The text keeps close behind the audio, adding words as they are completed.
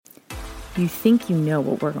You think you know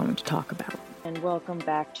what we're going to talk about. And welcome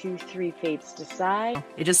back to Three Fates Decide.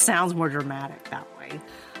 It just sounds more dramatic that way.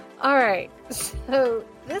 All right, so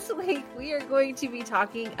this week we are going to be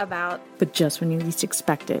talking about... But just when you least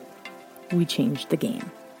expect it, we changed the game.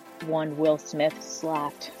 One Will Smith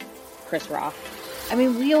slapped Chris Rock. I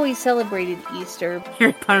mean, we always celebrated Easter.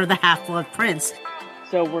 Harry Potter the Half-Blood Prince.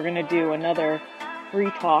 So we're going to do another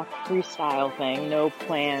free talk, freestyle thing, no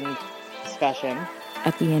planned discussion.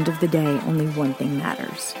 At the end of the day, only one thing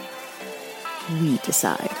matters. We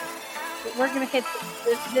decide. We're going to hit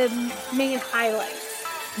the main highlights.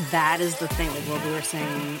 That is the thing, like what we were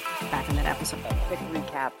saying back in that episode. A quick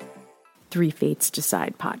recap. Three Fates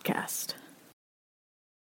Decide podcast.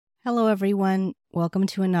 Hello, everyone. Welcome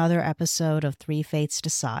to another episode of Three Fates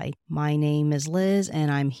Decide. My name is Liz, and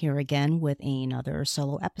I'm here again with another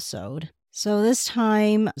solo episode. So this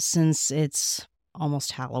time, since it's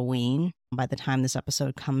almost Halloween, by the time this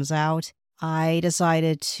episode comes out, I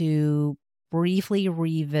decided to briefly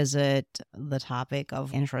revisit the topic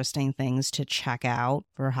of interesting things to check out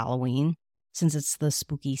for Halloween, since it's the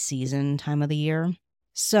spooky season time of the year.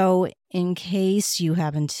 So in case you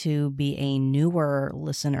happen to be a newer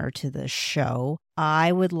listener to the show,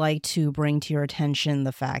 I would like to bring to your attention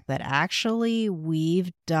the fact that actually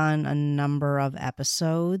we've done a number of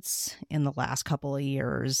episodes in the last couple of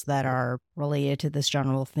years that are related to this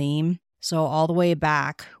general theme. So all the way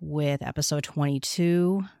back with episode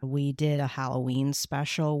 22, we did a Halloween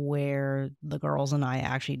special where the girls and I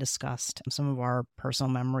actually discussed some of our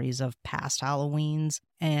personal memories of past Halloweens.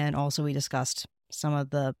 And also we discussed some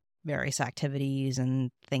of the various activities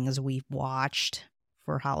and things we've watched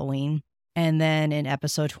for Halloween. And then in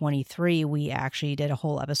episode 23, we actually did a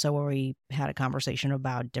whole episode where we had a conversation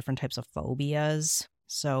about different types of phobias.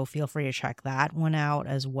 So feel free to check that one out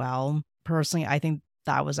as well. Personally, I think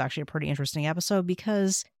that was actually a pretty interesting episode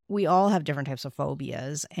because we all have different types of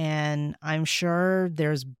phobias. And I'm sure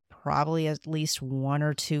there's probably at least one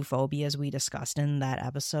or two phobias we discussed in that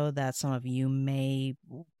episode that some of you may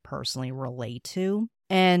personally relate to.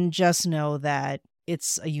 And just know that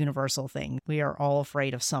it's a universal thing. We are all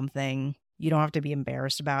afraid of something. You don't have to be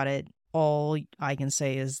embarrassed about it. All I can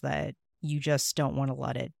say is that you just don't want to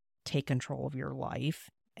let it take control of your life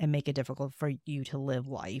and make it difficult for you to live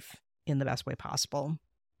life in the best way possible.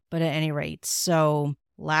 But at any rate, so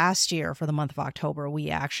last year for the month of October, we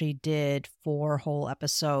actually did 4 whole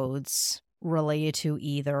episodes related to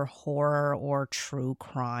either horror or true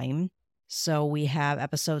crime. So we have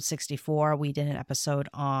episode 64. We did an episode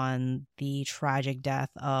on the tragic death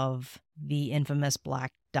of the infamous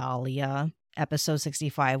Black Dahlia. Episode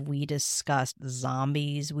 65, we discussed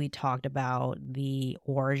zombies. We talked about the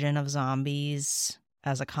origin of zombies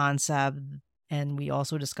as a concept. And we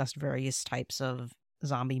also discussed various types of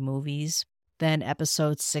zombie movies. Then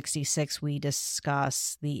episode 66, we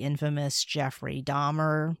discussed the infamous Jeffrey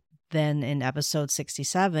Dahmer. Then in episode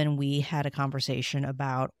 67, we had a conversation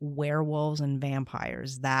about werewolves and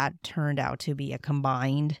vampires. That turned out to be a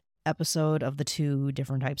combined episode of the 2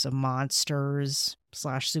 different types of monsters /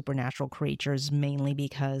 supernatural creatures, mainly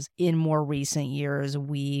because in more recent years,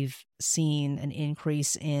 we've seen an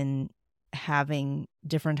increase in having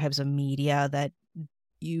different types of media that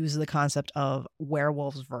use the concept of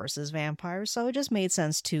werewolves versus vampires. So it just made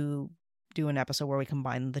sense to do an episode where we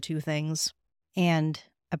combine the 2 things. And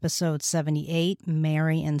episode 78,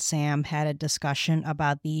 Mary and Sam had a discussion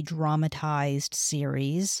about the dramatized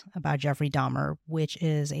series about Jeffrey Dahmer, which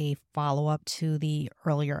is a follow-up to the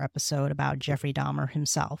earlier episode about Jeffrey Dahmer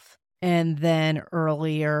himself. And then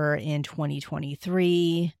earlier in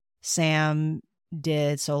 2023, Sam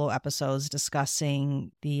did solo episodes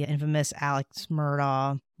discussing the infamous Alex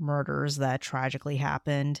Murdaugh murders that tragically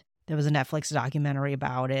happened. There was a Netflix documentary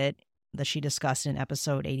about it that she discussed in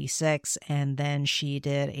episode 86, and then she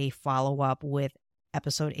did a follow-up with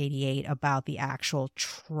episode 88 about the actual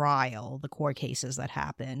trial, the court cases that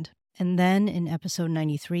happened. And then in episode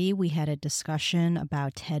 93, we had a discussion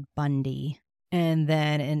about Ted Bundy. And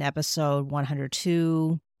then in episode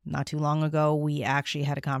 102, not too long ago, we actually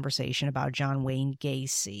had a conversation about John Wayne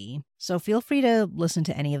Gacy. So feel free to listen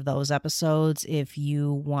to any of those episodes if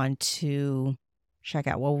you want to check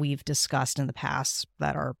out what we've discussed in the past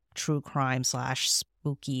that are true crime /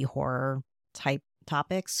 spooky horror type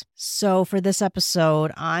topics. So for this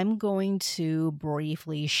episode, I'm going to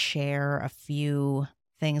briefly share a few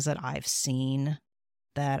things that I've seen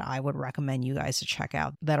that I would recommend you guys to check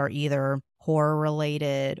out that are either horror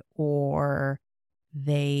related or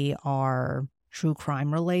they are true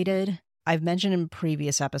crime related. I've mentioned in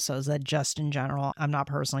previous episodes that just in general, I'm not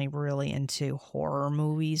personally really into horror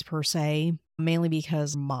movies per se. mainly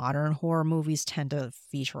because modern horror movies tend to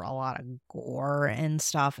feature a lot of gore and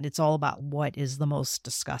stuff. It's all about what is the most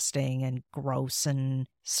disgusting and gross and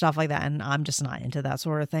stuff like that. And I'm just not into that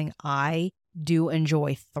sort of thing. I do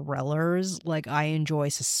enjoy thrillers. Like, I enjoy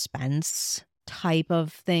suspense type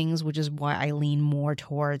of things, which is why I lean more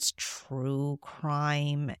towards true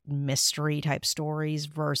crime, mystery type stories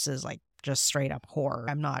versus like just straight up horror.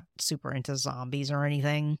 I'm not super into zombies or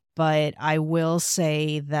anything, but I will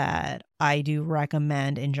say that I do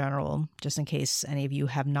recommend in general, just in case any of you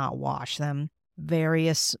have not watched them,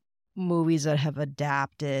 various movies that have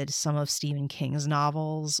adapted some of Stephen King's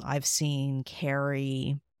novels. I've seen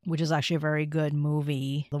Carrie, which is actually a very good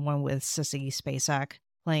movie, the one with Sissy Spacek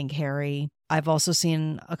playing Carrie. I've also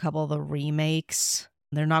seen a couple of the remakes.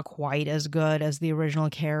 They're not quite as good as the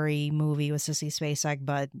original Carrie movie with Sissy Spacek,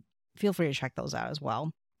 but feel free to check those out as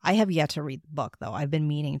well. I have yet to read the book, though. I've been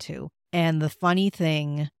meaning to. And the funny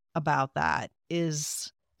thing about that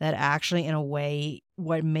is that actually, in a way,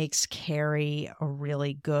 what makes Carrie a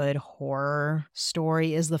really good horror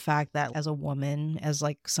story is the fact that as a woman, as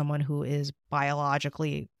like someone who is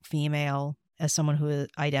biologically female, as someone who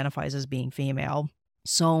identifies as being female,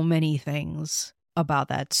 so many things about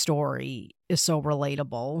that story is so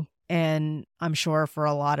relatable. And I'm sure for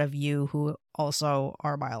a lot of you who also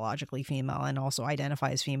are biologically female and also identify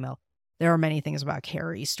as female, there are many things about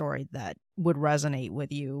Carrie's story that would resonate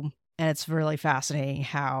with you. And it's really fascinating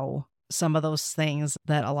how some of those things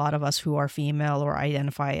that a lot of us who are female or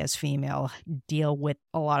identify as female deal with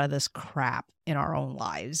a lot of this crap in our own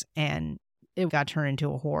lives. And it got turned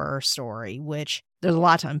into a horror story, which there's a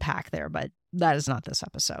lot to unpack there, but that is not this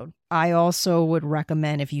episode. I also would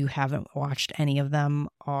recommend, if you haven't watched any of them,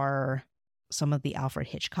 are some of the Alfred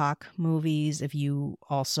Hitchcock movies. If you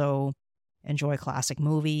also enjoy classic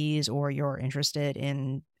movies or you're interested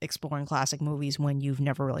in exploring classic movies when you've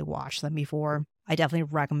never really watched them before, I definitely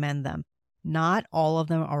recommend them. Not all of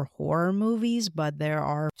them are horror movies, but there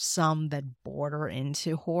are some that border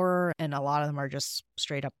into horror, and a lot of them are just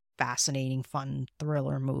straight up fascinating, fun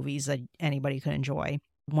thriller movies that anybody could enjoy.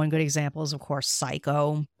 One good example is, of course,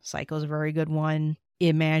 Psycho. Psycho is a very good one.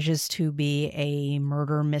 It manages to be a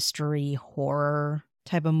murder mystery horror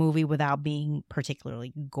type of movie without being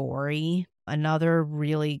particularly gory. Another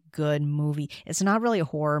really good movie, it's not really a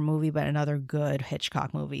horror movie, but another good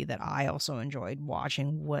Hitchcock movie that I also enjoyed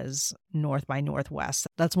watching was North by Northwest.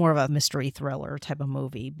 That's more of a mystery thriller type of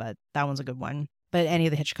movie, but that one's a good one. But any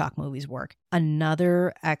of the Hitchcock movies work.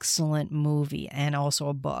 Another excellent movie and also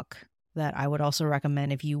a book that I would also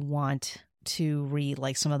recommend if you want to read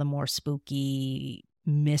like some of the more spooky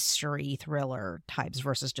mystery thriller types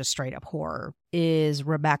versus just straight up horror is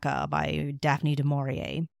Rebecca by Daphne du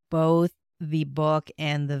Maurier. Both the book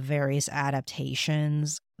and the various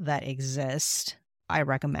adaptations that exist, I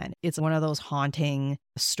recommend. It's one of those haunting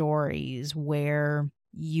stories where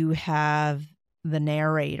you have the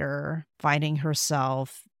narrator finding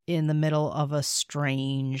herself in the middle of a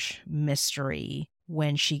strange mystery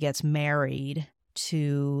when she gets married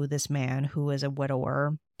to this man who is a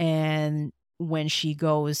widower. And when she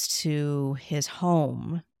goes to his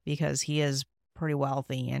home, because he is pretty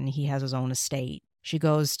wealthy and he has his own estate, she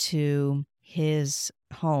goes to his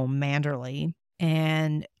home, Manderley,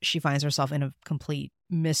 and she finds herself in a complete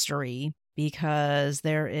mystery because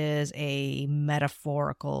there is a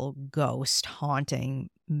metaphorical ghost haunting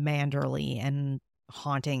Manderley and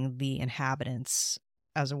haunting the inhabitants,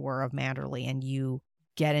 as it were, of Manderley. And you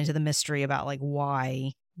get into the mystery about like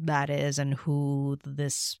why that is and who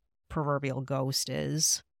this proverbial ghost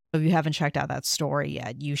is. If you haven't checked out that story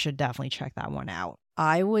yet, you should definitely check that one out.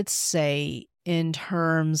 I would say in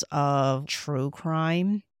terms of true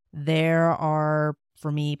crime, there are,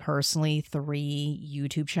 for me personally, 3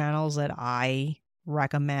 YouTube channels that I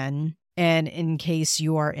recommend. And in case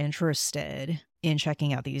you are interested in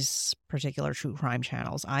checking out these particular true crime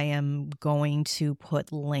channels, I am going to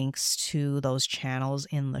put links to those channels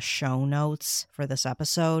in the show notes for this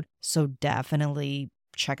episode. So definitely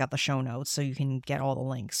check out the show notes so you can get all the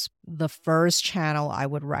links. The first channel I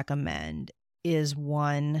would recommend is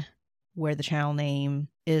one where the channel name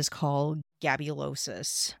is called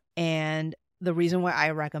Gabulosis. And the reason why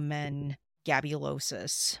I recommend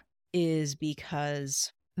Gabulosis is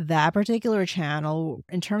because that particular channel,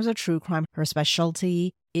 in terms of true crime, her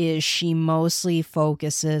specialty is she mostly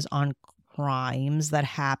focuses on crimes that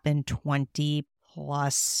happened 20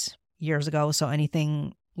 plus years ago. So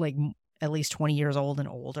anything like at least 20 years old and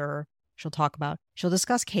older, she'll talk about. She'll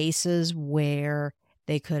discuss cases where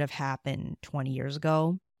they could have happened 20 years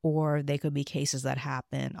ago, or they could be cases that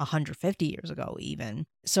happened 150 years ago even.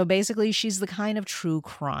 So basically, she's the kind of true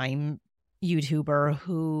crime YouTuber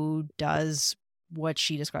who does what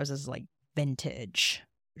she describes as like vintage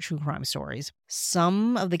true crime stories.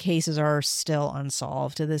 Some of the cases are still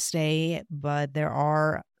unsolved to this day, but there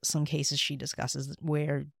are some cases she discusses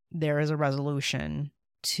where there is a resolution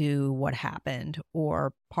to what happened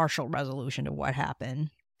or partial resolution to what happened.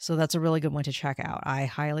 So that's a really good one to check out. I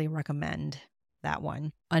highly recommend that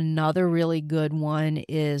one. Another really good one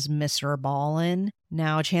is Mr. Ballin.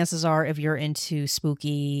 Now, chances are if you're into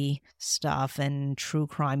spooky stuff and true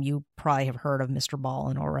crime, you probably have heard of Mr.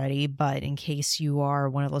 Ballin already. But in case you are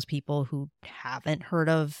one of those people who haven't heard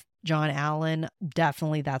of John Allen,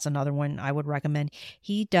 definitely that's another one I would recommend.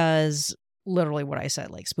 He does literally what I said,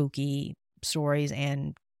 like spooky stories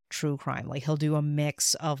and true crime. Like he'll do a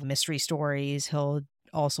mix of mystery stories. He'll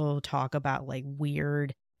also talk about like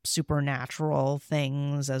weird supernatural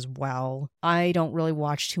things as well. I don't really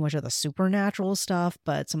watch too much of the supernatural stuff,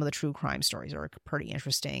 but some of the true crime stories are pretty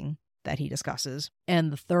interesting that he discusses.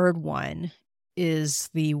 And the third one is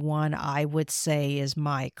the one I would say is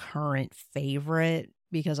my current favorite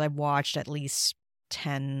because I've watched at least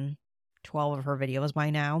 10, 12 of her videos by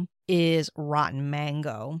now, is Rotten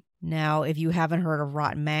Mango. Now, if you haven't heard of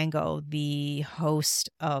Rotten Mango, the host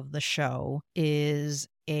of the show is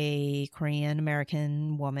a Korean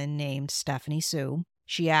American woman named Stephanie Soo.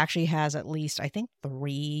 She actually has at least, I think,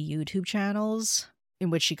 3 YouTube channels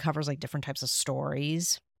in which she covers like different types of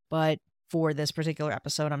stories. But for this particular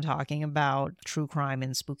episode, I'm talking about true crime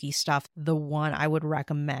and spooky stuff. The one I would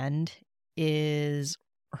recommend is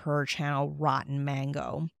her channel, Rotten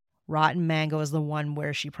Mango. Rotten Mango is the one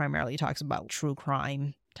where she primarily talks about true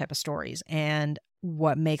crime type of stories. And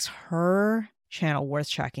what makes her channel worth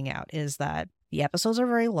checking out is that the episodes are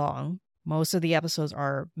very long. Most of the episodes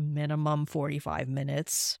are minimum 45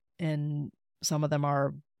 minutes, and some of them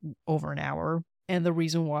are over an hour. And the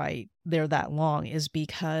reason why they're that long is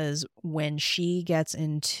because when she gets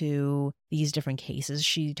into these different cases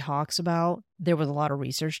she talks about, there was a lot of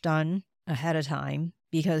research done ahead of time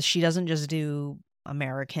because she doesn't just do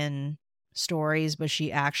American stories, but she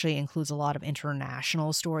actually includes a lot of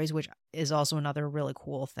international stories, which is also another really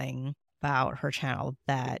cool thing about her channel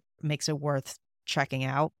that makes it worth checking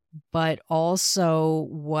out. But also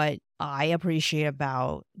what I appreciate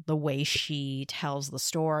about the way she tells the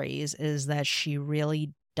stories is that she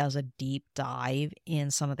really does a deep dive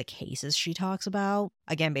in some of the cases she talks about.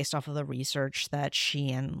 Again, based off of the research that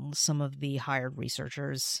she and some of the hired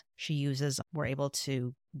researchers she uses were able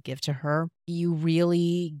to give to her. You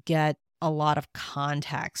really get a lot of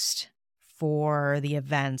context for the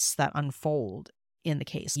events that unfold in the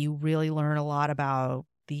case. You really learn a lot about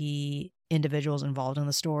the individuals involved in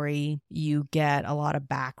the story. You get a lot of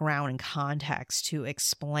background and context to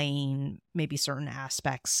explain maybe certain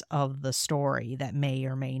aspects of the story that may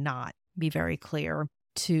or may not be very clear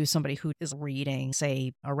to somebody who is reading,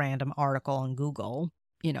 say, a random article on Google,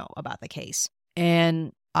 about the case.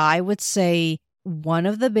 And I would say one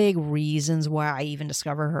of the big reasons why I even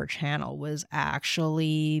discovered her channel was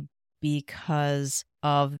actually because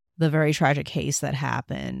of the very tragic case that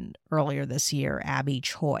happened earlier this year, Abby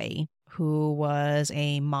Choi, who was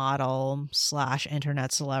a model /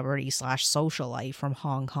 internet celebrity / socialite from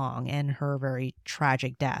Hong Kong, and her very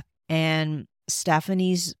tragic death. And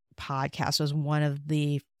Stephanie's podcast was one of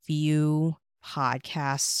the few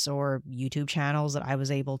podcasts or YouTube channels that I was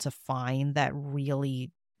able to find that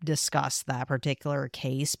really discussed that particular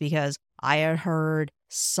case, because I had heard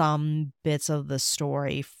some bits of the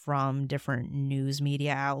story from different news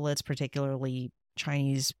media outlets, particularly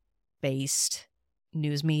Chinese-based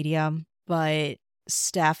news media. But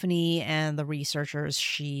Stephanie and the researchers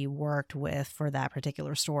she worked with for that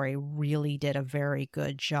particular story really did a very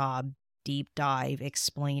good job, deep dive,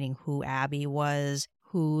 explaining who Abby was,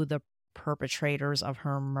 who the perpetrators of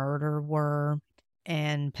her murder were,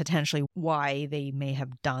 and potentially why they may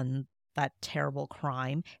have done that terrible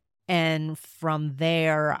crime. And from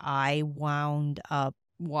there, I wound up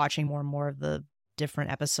watching more and more of the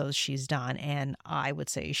different episodes she's done. And I would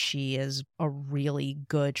say she is a really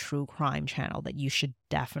good true crime channel that you should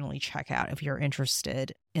definitely check out if you're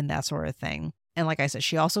interested in that sort of thing. And like I said,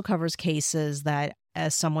 she also covers cases that,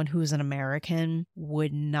 as someone who's an American,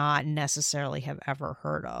 would not necessarily have ever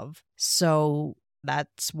heard of. So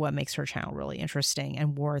that's what makes her channel really interesting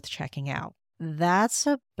and worth checking out. That's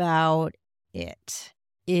about it.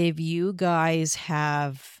 If you guys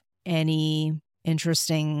have any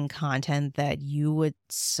interesting content that you would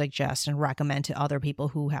suggest and recommend to other people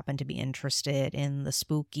who happen to be interested in the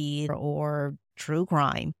spooky or true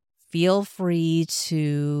crime, feel free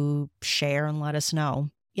to share and let us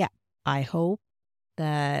know. Yeah, I hope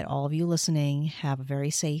that all of you listening have a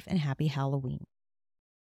very safe and happy Halloween.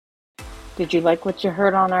 Did you like what you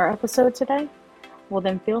heard on our episode today? Well,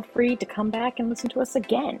 then feel free to come back and listen to us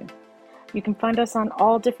again. You can find us on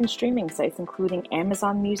all different streaming sites, including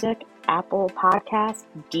Amazon Music, Apple Podcasts,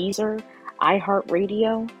 Deezer,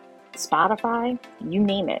 iHeartRadio, Spotify, you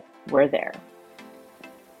name it, we're there.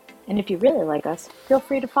 And if you really like us, feel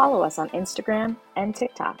free to follow us on Instagram and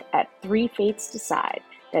TikTok at 3 Fates Decide.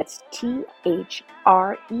 That's THREE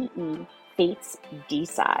Fates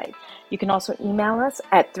Decide. You can also email us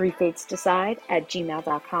at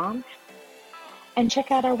 3fatesdecide@gmail.com. And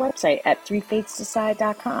check out our website at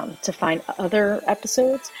 3fatesdecide.com to find other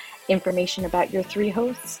episodes, information about your 3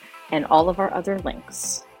 hosts, and all of our other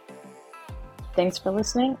links. Thanks for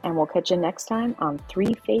listening, and we'll catch you next time on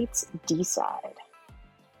 3 Fates Decide.